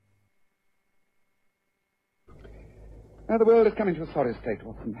The world is coming to a sorry state,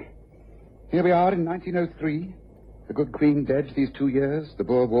 Watson. Here we are in 1903. The good Queen dead these 2 years, the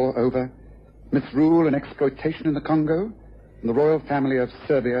Boer War over, misrule and exploitation in the Congo, and the royal family of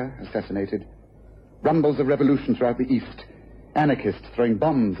Serbia assassinated. Rumbles of revolution throughout the East. Anarchists throwing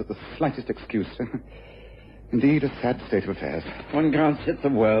bombs at the slightest excuse. Indeed, a sad state of affairs. One can't set the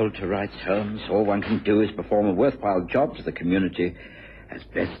world to rights, Holmes. All one can do is perform a worthwhile job to the community as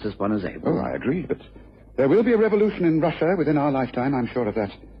best as one is able. Oh, I agree, but there will be a revolution in Russia within our lifetime, I'm sure of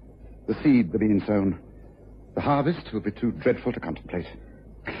that. The seeds are being sown. The harvest will be too dreadful to contemplate.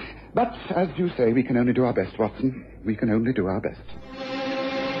 But, as you say, we can only do our best, Watson. We can only do our best.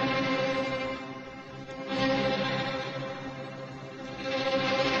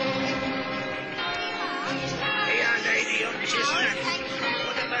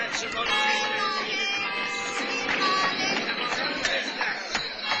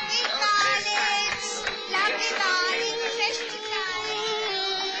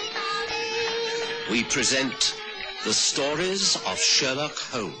 We present the stories of Sherlock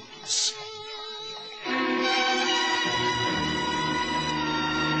Holmes.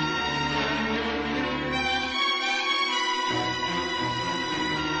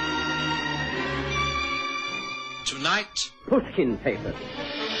 Tonight, Pushkin Papers.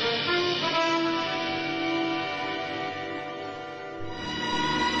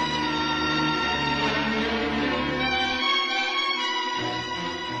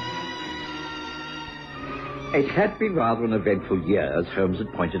 It had been rather an eventful year, as Holmes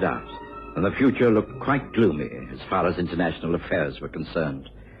had pointed out, and the future looked quite gloomy as far as international affairs were concerned.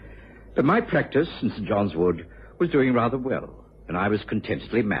 But my practice in St. John's Wood was doing rather well, and I was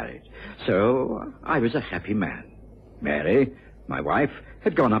contentedly married, so I was a happy man. Mary, my wife,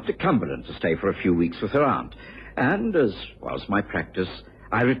 had gone up to Cumberland to stay for a few weeks with her aunt, and, as was my practice,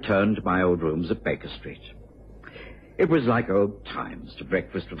 I returned to my old rooms at Baker Street. It was like old times to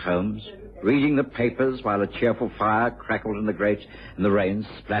breakfast with Holmes, reading the papers while a cheerful fire crackled in the grate and the rain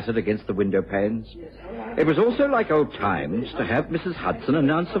splattered against the window panes. It was also like old times to have Mrs. Hudson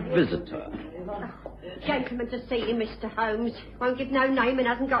announce a visitor. Gentleman to see you, Mr. Holmes. Won't give no name and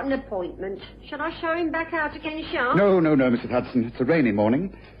hasn't got an appointment. Shall I show him back out again, sharp? No, Mrs. Hudson. It's a rainy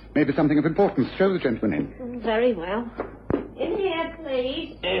morning. Maybe something of importance. Show the gentleman in. Very well. In here,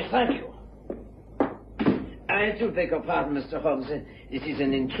 please. Thank you. I do beg your pardon, Mr. Holmes. This is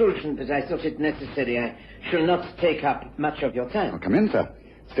an intrusion, but I thought it necessary. I shall not take up much of your time. Oh, come in, sir.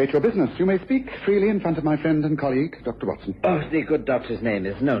 State your business. You may speak freely in front of my friend and colleague, Dr. Watson. Oh, the good doctor's name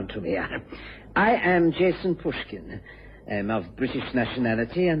is known to me. I am Jason Pushkin. I am of British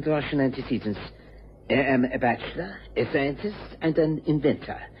nationality and Russian antecedents. I am a bachelor, a scientist, and an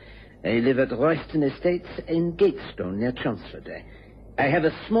inventor. I live at Royston Estates in Gatestone, near Chelmsford. I have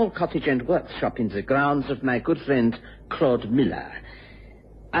a small cottage and workshop in the grounds of my good friend Claude Miller.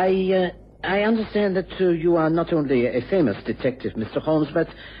 I understand that you are not only a famous detective, Mr. Holmes, but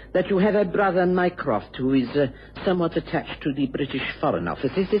that you have a brother, Mycroft, who is somewhat attached to the British Foreign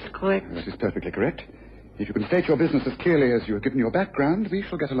Office. Is this correct? This is perfectly correct. If you can state your business as clearly as you have given your background, we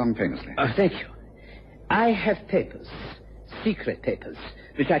shall get along famously. Thank you. I have papers, secret papers,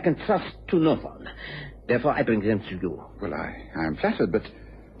 which I can trust to no one. Therefore, I bring them to you. Well, I am flattered, but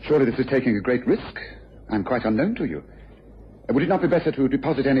surely this is taking a great risk. I'm quite unknown to you. Would it not be better to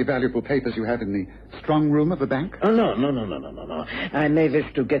deposit any valuable papers you have in the strong room of a bank? Oh, no. I may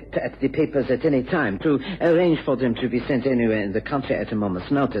wish to get at the papers at any time, to arrange for them to be sent anywhere in the country at a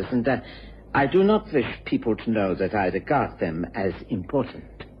moment's notice, and I do not wish people to know that I regard them as important.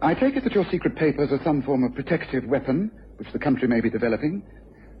 I take it that your secret papers are some form of protective weapon which the country may be developing.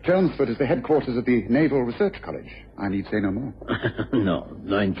 Chelmsford is the headquarters of the Naval Research College. I need say no more.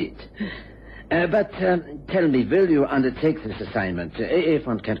 No, indeed. But tell me, will you undertake this assignment, if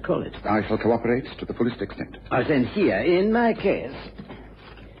one can call it? I shall cooperate to the fullest extent. Then here, in my case...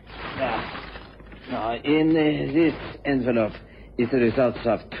 in this envelope is the results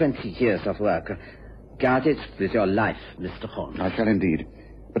of 20 years of work. Guard it with your life, Mr. Holmes. I shall indeed.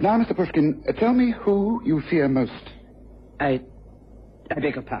 But now, Mr. Pushkin, tell me who you fear most. I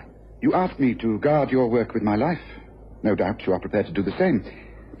beg your pardon. You asked me to guard your work with my life. No doubt you are prepared to do the same.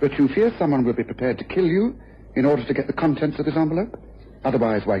 But you fear someone will be prepared to kill you in order to get the contents of this envelope?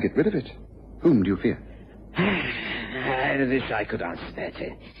 Otherwise, why get rid of it? Whom do you fear? I wish I could answer that.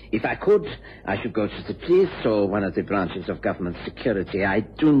 If I could, I should go to the police or one of the branches of government security. I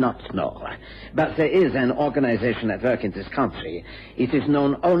do not know. But there is an organization at work in this country. It is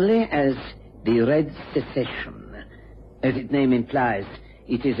known only as the Red Secession. As its name implies,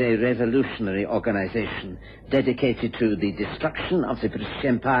 it is a revolutionary organization dedicated to the destruction of the British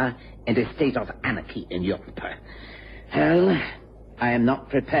Empire and a state of anarchy in Europe. Well, I am not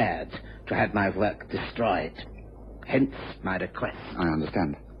prepared to have my work destroyed. Hence my request. I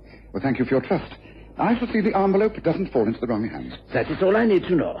understand. Well, thank you for your trust. I shall see the envelope doesn't fall into the wrong hands. That is all I need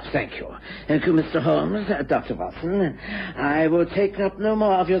to know. Thank you. Thank you, Mr. Holmes, Dr. Watson. I will take up no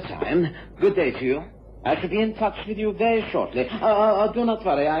more of your time. Good day to you. I shall be in touch with you very shortly. Do not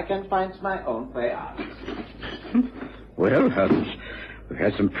worry. I can find my own way out. Well, Holmes, we've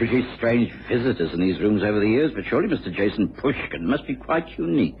had some pretty strange visitors in these rooms over the years, but surely Mr. Jason Pushkin must be quite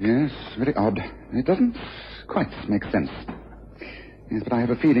unique. Yes, very odd. It doesn't quite make sense. Yes, but I have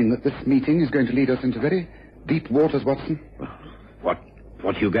a feeling that this meeting is going to lead us into very deep waters, Watson.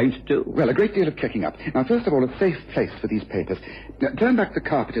 What are you going to do? Well, a great deal of checking up. Now, first of all, a safe place for these papers. Now, turn back the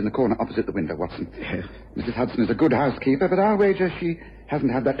carpet in the corner opposite the window, Watson. Yes. Mrs. Hudson is a good housekeeper, but I'll wager she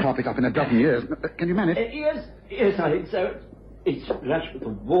hasn't had that carpet up in a dozen years. Can you manage? Yes, I think so. It's flush with the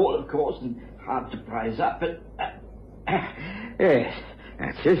wall, of course, and hard to prise up, but... Yes,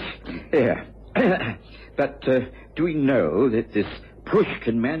 that's it. Yeah. But do we know that this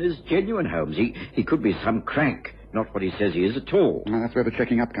Pushkin man is genuine, Holmes? He could be some crank, not what he says he is at all. Well, that's where the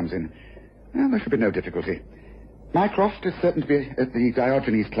checking up comes in. Well, there should be no difficulty. Mycroft is certain to be at the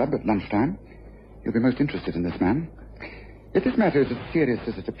Diogenes Club at lunchtime. You'll be most interested in this man. If this matter is as serious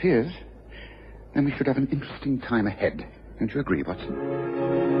as it appears, then we should have an interesting time ahead. Don't you agree, Watson?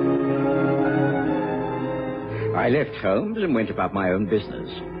 I left Holmes and went about my own business.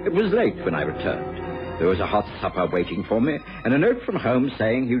 It was late when I returned. There was a hot supper waiting for me, and a note from Holmes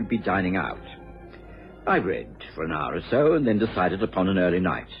saying he would be dining out. I read for an hour or so, and then decided upon an early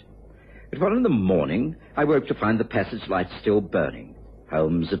night. At 1 in the morning, I woke to find the passage light still burning.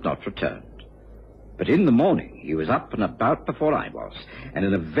 Holmes had not returned. But in the morning, he was up and about before I was, and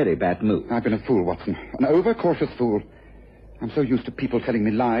in a very bad mood. I've been a fool, Watson. An overcautious fool. I'm so used to people telling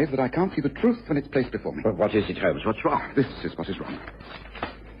me lies that I can't see the truth when it's placed before me. But what is it, Holmes? What's wrong? This is what is wrong.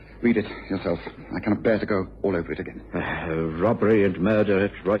 Read it yourself. I cannot bear to go all over it again. Robbery and murder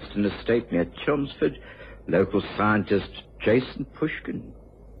at Royston Estate near Chelmsford. Local scientist Jason Pushkin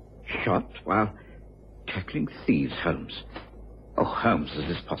shot while tackling thieves, Holmes. Oh, Holmes, is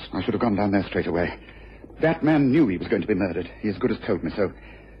this possible? I should have gone down there straight away. That man knew he was going to be murdered. He as good as told me so.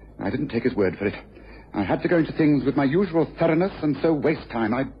 I didn't take his word for it. I had to go into things with my usual thoroughness and so waste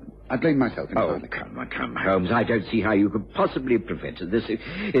time. I blame myself entirely. Oh, come, Holmes. I don't see how you could possibly have prevented this.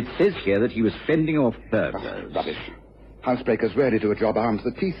 It says here that he was fending off burglars. Rubbish. Housebreakers rarely do a job armed to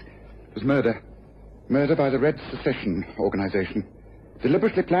the teeth. It was murder. Murder by the Red Secession Organization.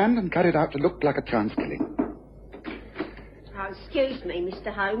 Deliberately planned and carried out to look like a chance killing. Oh, excuse me,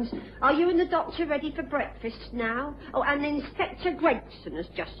 Mr. Holmes. Are you and the doctor ready for breakfast now? Oh, and Inspector Gregson has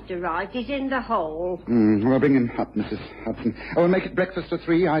just arrived. He's in the hall. Well, bring him up, Mrs. Hudson. Oh, and make it breakfast for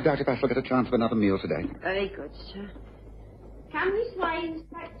 3. I doubt if I shall get a chance of another meal today. Very good, sir. Come this way,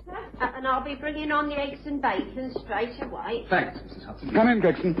 Inspector, and I'll be bringing on the eggs and bacon straight away. Thanks, Mrs. Hudson. Come in,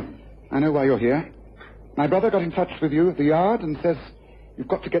 Gregson. I know why you're here. My brother got in touch with you at the yard and says you've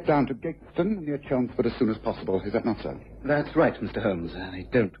got to get down to Gateston near Chelmsford as soon as possible. Is that not so? That's right, Mr. Holmes. I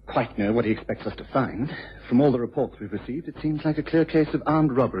don't quite know what he expects us to find. From all the reports we've received, it seems like a clear case of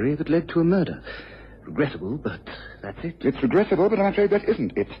armed robbery that led to a murder. Regrettable, but that's it. It's regrettable, but I'm afraid that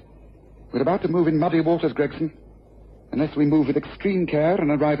isn't it. We're about to move in muddy waters, Gregson. Unless we move with extreme care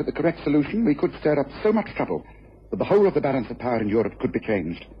and arrive at the correct solution, we could stir up so much trouble that the whole of the balance of power in Europe could be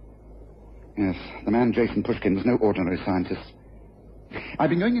changed. Yes, the man Jason Pushkin was no ordinary scientist. I've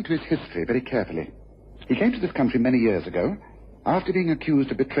been going into his history very carefully. He came to this country many years ago after being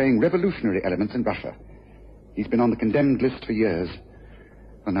accused of betraying revolutionary elements in Russia. He's been on the condemned list for years.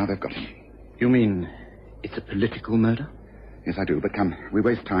 Well, now they've got him. You mean it's a political murder? Yes, I do, but come, we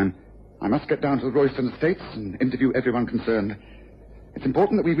waste time. I must get down to the Royston Estates and interview everyone concerned. It's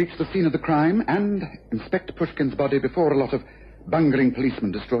important that we reach the scene of the crime and inspect Pushkin's body before a lot of bungling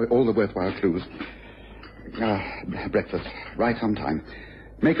policemen destroy all the worthwhile clues. Breakfast, right on time.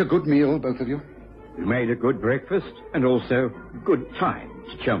 Make a good meal, both of you. We made a good breakfast and also good time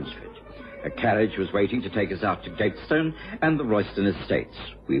to Chelmsford. A carriage was waiting to take us out to Gatestone and the Royston Estates.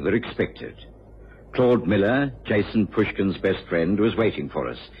 We were expected. Claude Miller, Jason Pushkin's best friend, was waiting for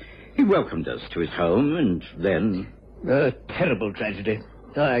us. He welcomed us to his home and then... A terrible tragedy.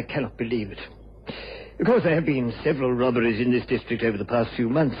 I cannot believe it. Of course, there have been several robberies in this district over the past few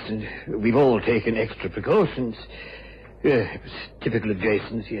months, and we've all taken extra precautions. It was typical of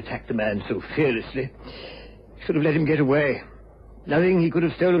Jason's. He attacked the man so fearlessly. Should have let him get away. Nothing he could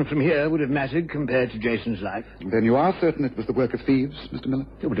have stolen from here would have mattered compared to Jason's life. Then you are certain it was the work of thieves, Mr. Miller?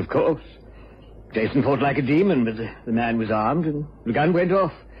 Oh, but of course. Jason fought like a demon, but the man was armed, and the gun went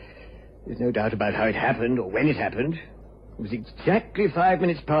off. There's no doubt about how it happened or when it happened. was exactly 5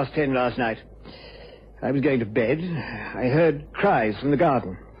 minutes past 10 last night. I was going to bed. I heard cries from the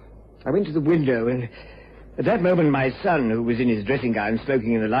garden. I went to the window, and at that moment my son, who was in his dressing gown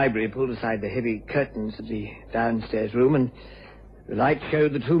smoking in the library, pulled aside the heavy curtains of the downstairs room, and the light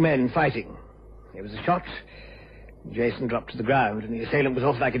showed the two men fighting. There was a shot. Jason dropped to the ground, and the assailant was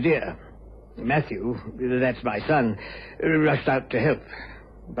off like a deer. Matthew, that's my son, rushed out to help.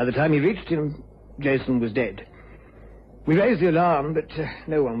 By the time he reached him, Jason was dead. We raised the alarm, but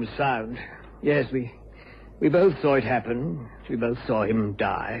no one was found. Yes, we both saw it happen. We both saw him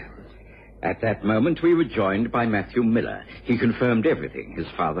die. At that moment, we were joined by Matthew Miller. He confirmed everything his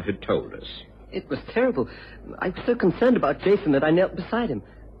father had told us. It was terrible. I was so concerned about Jason that I knelt beside him,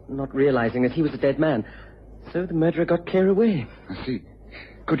 not realizing that he was a dead man. So the murderer got clear away. I see.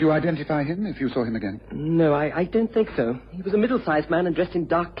 Could you identify him if you saw him again? No, I don't think so. He was a middle-sized man and dressed in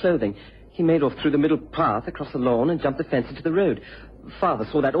dark clothing. He made off through the middle path across the lawn and jumped the fence into the road. Father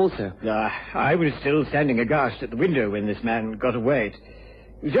saw that also. I was still standing aghast at the window when this man got away.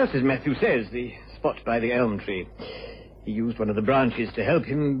 It was just as Matthew says, the spot by the elm tree. He used one of the branches to help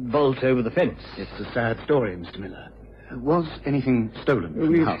him vault over the fence. It's a sad story, Mr. Miller. Was anything stolen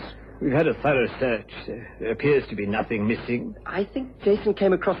from the house? We've had a thorough search. There appears to be nothing missing. I think Jason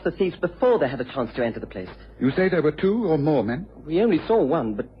came across the thieves before they had a chance to enter the place. You say there were two or more men? We only saw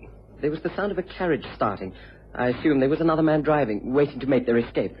one, but there was the sound of a carriage starting. I assume there was another man driving, waiting to make their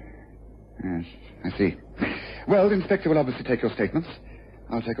escape. Yes, I see. Well, the inspector will obviously take your statements.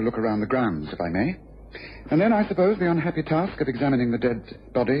 I'll take a look around the grounds, if I may. And then, I suppose, the unhappy task of examining the dead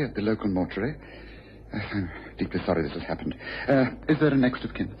body at the local mortuary. I'm deeply sorry this has happened. Is there a next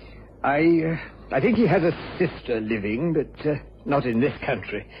of kin? I think he has a sister living, but not in this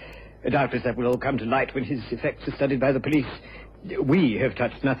country. Doubtless that will all come to light when his effects are studied by the police. We have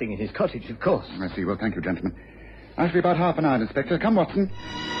touched nothing in his cottage, of course. I see. Well, thank you, gentlemen. I shall be about half an hour, Inspector. Come, Watson.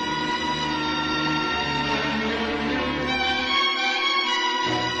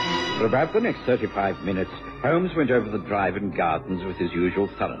 For about the next 35 minutes, Holmes went over the drive and gardens with his usual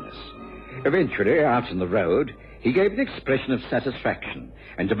thoroughness. Eventually, out in the road, he gave an expression of satisfaction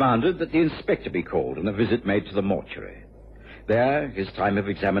and demanded that the inspector be called and a visit made to the mortuary. There, his time of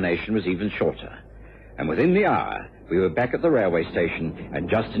examination was even shorter, and within the hour, we were back at the railway station and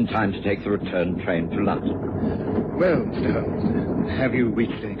just in time to take the return train to London. Well, Mr. Holmes, have you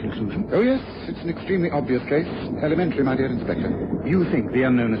reached any conclusion? Oh, yes. It's an extremely obvious case. Elementary, my dear Inspector. You think the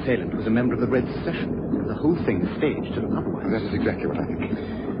unknown assailant was a member of the Red Succession? The whole thing is staged to look otherwise. That is exactly what I think.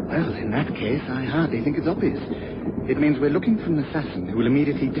 Well, in that case, I hardly think it's obvious. It means we're looking for an assassin who will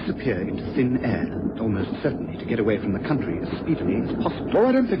immediately disappear into thin air, almost certainly to get away from the country as speedily as possible. Oh,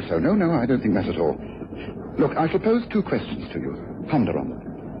 I don't think so. No, I don't think that at all. Look, I shall pose two questions to you. Ponder on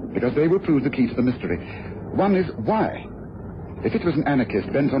them, because they will prove the key to the mystery. One is, why? If it was an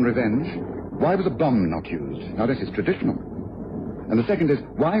anarchist bent on revenge, why was a bomb not used? Now, this is traditional. And the second is,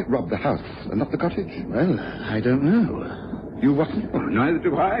 why rob the house and not the cottage? Well, I don't know. You, Watson? Oh, neither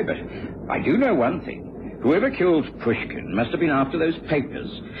do I, but I do know one thing. Whoever killed Pushkin must have been after those papers,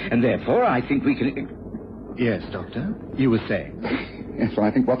 and therefore I think we can... Yes, Doctor? You were saying? Yes, well,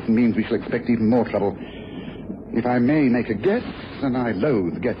 I think Watson means we shall expect even more trouble. If I may make a guess, and I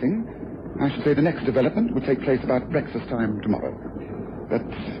loathe guessing, I should say the next development will take place about breakfast time tomorrow. But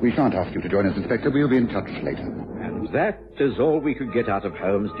we shan't ask you to join us, Inspector. We'll be in touch later. And that is all we could get out of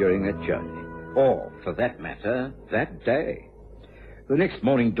Holmes during that journey. Or, for that matter, that day. The next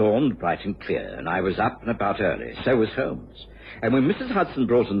morning dawned bright and clear, and I was up and about early. So was Holmes. And when Mrs. Hudson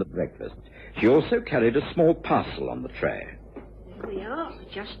brought in the breakfast, she also carried a small parcel on the tray. There we are,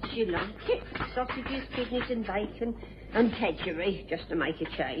 just as you like it. Sausages, kidneys and bacon, and kedgeree, just to make a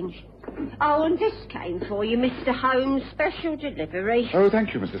change. Oh, and this came for you, Mr. Holmes, special delivery. Oh,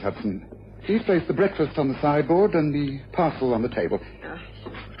 thank you, Mrs. Hudson. Please place the breakfast on the sideboard and the parcel on the table.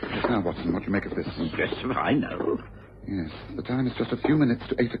 Yes, now, Watson, what do you make of this? Just as I know. Yes, the time is just a few minutes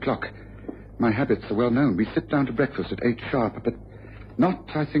to 8 o'clock. My habits are well known. We sit down to breakfast at 8 sharp, but not,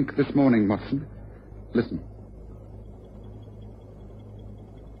 I think, this morning, Watson. Listen.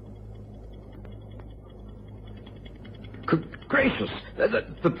 Good gracious,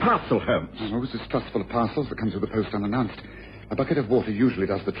 the parcel, Holmes. I'm always distrustful of parcels that comes with the post unannounced. A bucket of water usually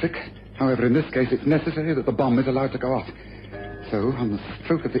does the trick. However, in this case, it's necessary that the bomb is allowed to go off. So, on the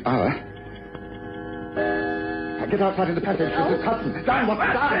stroke of the hour... Now, get outside in the passage, Mrs. Hudson. Down, Watson,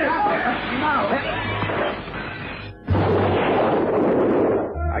 down! Now!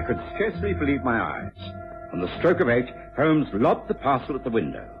 I could scarcely believe my eyes. On the stroke of 8, Holmes lobbed the parcel at the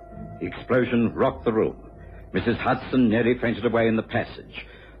window. The explosion rocked the room. Mrs. Hudson nearly fainted away in the passage.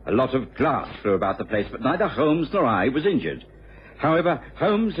 A lot of glass flew about the place, but neither Holmes nor I was injured. However,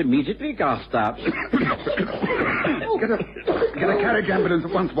 Holmes immediately gasped out... Get a carriage ambulance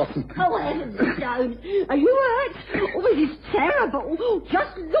at once, Watson. Oh, heavens, Jones. Are you hurt? Oh, this is terrible.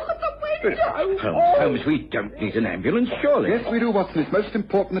 Just look at the window. Holmes, we don't need an ambulance, surely. Yes, we do, Watson. It's most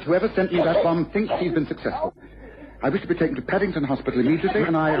important that whoever sent me that bomb thinks he's been successful. I wish to be taken to Paddington Hospital immediately,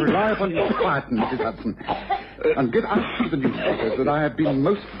 and I rely upon you to quieten Mrs. Hudson. And give out to the newspapers that I have been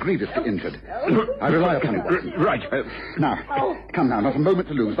most grievously injured. I rely upon you. Right, Holmes. Now, come now, not a moment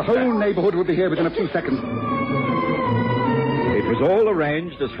to lose. The whole neighbourhood will be here within a few seconds. It was all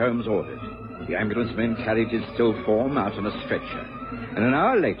arranged as Holmes ordered. The ambulance men carried his still form out on a stretcher. And an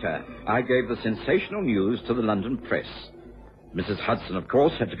hour later, I gave the sensational news to the London press. Mrs. Hudson, of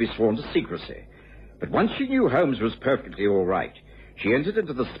course, had to be sworn to secrecy. But once she knew Holmes was perfectly all right, she entered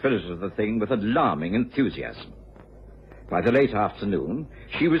into the spirit of the thing with alarming enthusiasm. By the late afternoon,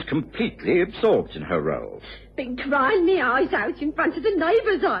 she was completely absorbed in her role. Been crying me eyes out in front of the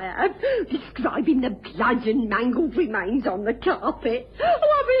neighbours, I have, describing the blood and mangled remains on the carpet. Oh,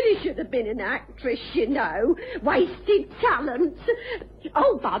 I really should have been an actress, you know. Wasted talent.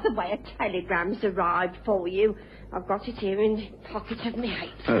 Oh, by the way, a telegram's arrived for you. I've got it here in the pocket of my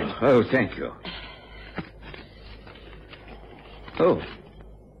apron. Oh, thank you.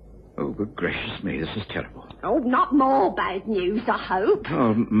 Oh, good gracious me, this is terrible. Oh, not more bad news, I hope.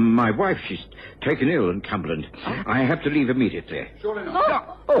 Oh, my wife, she's taken ill in Cumberland. I have to leave immediately. Sure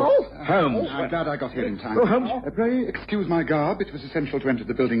enough. Holmes. I'm glad I got here in time. Oh, Holmes. Pray excuse my garb. It was essential to enter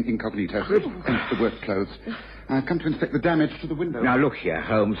the building incognito. Hence the work clothes. I've come to inspect the damage to the window. Now, look here,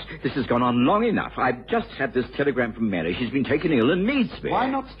 Holmes. This has gone on long enough. I've just had this telegram from Mary. She's been taken ill and needs me. Why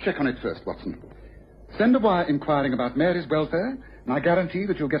not check on it first, Watson? Send a wire inquiring about Mary's welfare, and I guarantee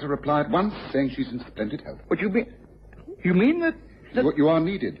that you'll get a reply at once saying she's in splendid health. What do you mean? You mean that... You are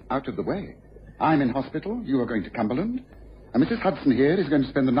needed, out of the way. I'm in hospital, you are going to Cumberland, and Mrs. Hudson here is going to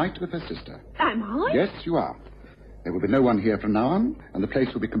spend the night with her sister. Am I? Yes, you are. There will be no one here from now on, and the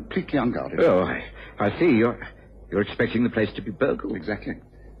place will be completely unguarded. Oh, I see. You're expecting the place to be burgled. Exactly.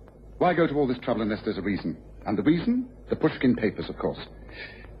 Why go to all this trouble unless there's a reason? And the reason? The Pushkin Papers, of course.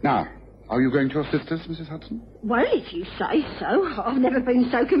 Now, are you going to your sister's, Mrs. Hudson? Well, if you say so. I've never been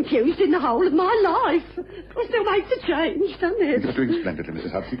so confused in the whole of my life. It still makes a change, doesn't it? You're doing splendidly,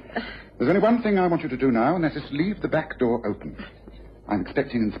 Mrs. Hudson. There's only one thing I want you to do now, and that is to leave the back door open. I'm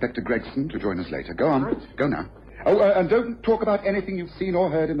expecting Inspector Gregson to join us later. Go on. Right. Go now. Oh, and don't talk about anything you've seen or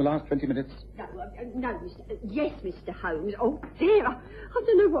heard in the last 20 minutes. No, yes, Mr. Holmes. Oh, dear. I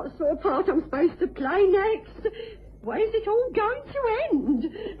don't know what sort of part I'm supposed to play next. Where's it all going to end?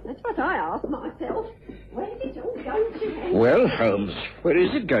 That's what I ask myself. Where's it all going to end? Well, Holmes, where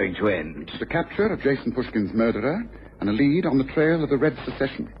is it going to end? The capture of Jason Pushkin's murderer and a lead on the trail of the Red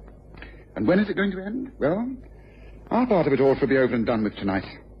Secession. And when is it going to end? Well, our part of it all shall be over and done with tonight.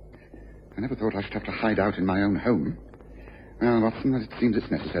 I never thought I should have to hide out in my own home. Well, Watson, it seems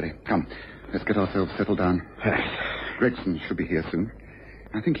it's necessary. Come, let's get ourselves settled down. Gregson should be here soon.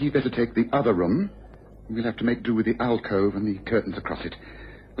 I think he'd better take the other room. We'll have to make do with the alcove and the curtains across it.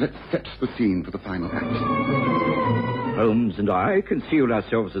 Let's set the scene for the final act. Holmes and I concealed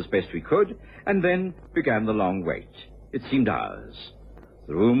ourselves as best we could, and then began the long wait. It seemed hours.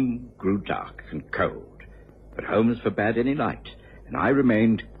 The room grew dark and cold, but Holmes forbade any light, and I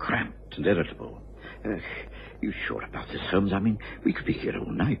remained cramped and irritable. You sure about this, Holmes? I mean, we could be here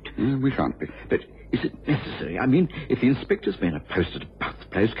all night. We shan't be. But is it necessary? I mean, if the inspector's men are posted about the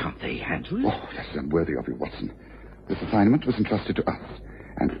place, can't they handle it? Oh, that's unworthy of you, Watson. This assignment was entrusted to us.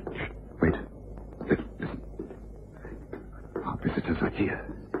 And... Wait. Listen. Our visitors are here.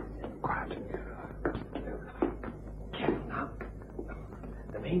 Quiet. Careful now.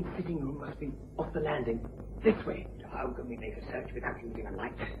 The main sitting room must be off the landing. This way. How can we make a search without using a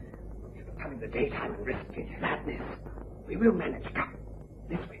light? It'll come in the daytime and risk madness. We will manage. Come.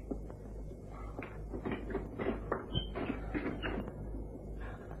 This way.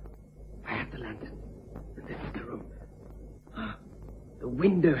 I have the lantern. This is the room. The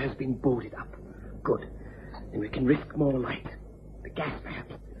window has been boarded up. Good. Then we can risk more light. The gas,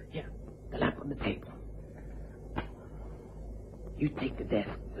 perhaps. Here, the lamp on the table. You take the desk,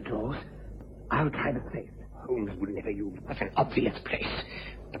 the drawers. I'll try the safe. Holmes would never use such an obvious place.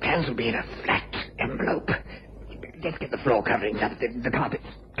 The plans will be in a flat envelope. Let's get the floor coverings up, the carpets.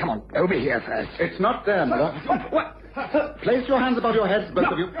 Come on, over here first. It's not there, Mother. What? Place your hands above your heads, both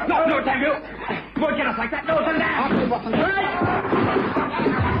of you. No, thank you. Don't get us like that. No, than that. After Watson.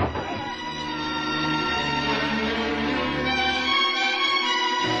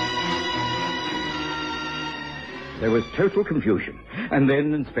 There was total confusion, and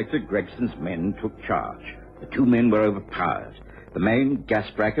then Inspector Gregson's men took charge. The two men were overpowered. The main gas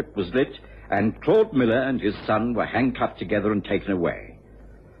bracket was lit, and Claude Miller and his son were handcuffed together and taken away.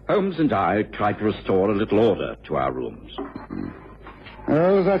 Holmes and I tried to restore a little order to our rooms.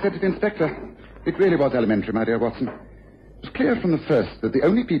 Well, as I said to the inspector, it really was elementary, my dear Watson. It was clear from the first that the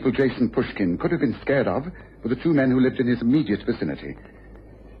only people Jason Pushkin could have been scared of were the two men who lived in his immediate vicinity.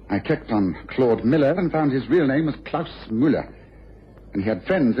 I checked on Claude Miller and found his real name was Klaus Müller, and he had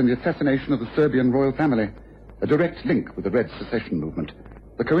friends in the assassination of the Serbian royal family, a direct link with the Red Secession movement.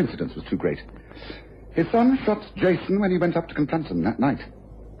 The coincidence was too great. His son shot Jason when he went up to confront them that night.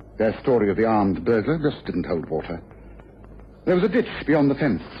 Their story of the armed burglar just didn't hold water. There was a ditch beyond the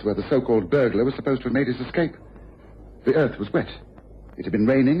fence where the so-called burglar was supposed to have made his escape. The earth was wet. It had been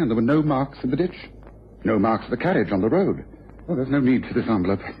raining, and there were no marks in the ditch. No marks of the carriage on the road. Oh, there's no need for this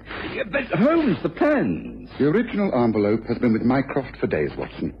envelope. Yeah, but Holmes, the plans. The original envelope has been with Mycroft for days,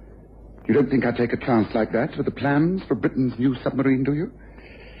 Watson. You don't think I'd take a chance like that with the plans for Britain's new submarine, do you?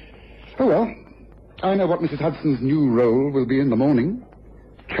 Oh, well, I know what Mrs. Hudson's new role will be in the morning.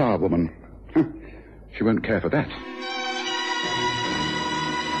 Charwoman. She won't care for that.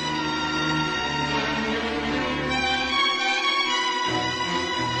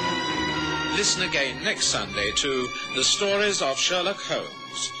 Listen again next Sunday to The Stories of Sherlock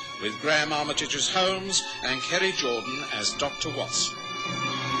Holmes, with Graham Armitage's Holmes and Kerry Jordan as Dr. Watson.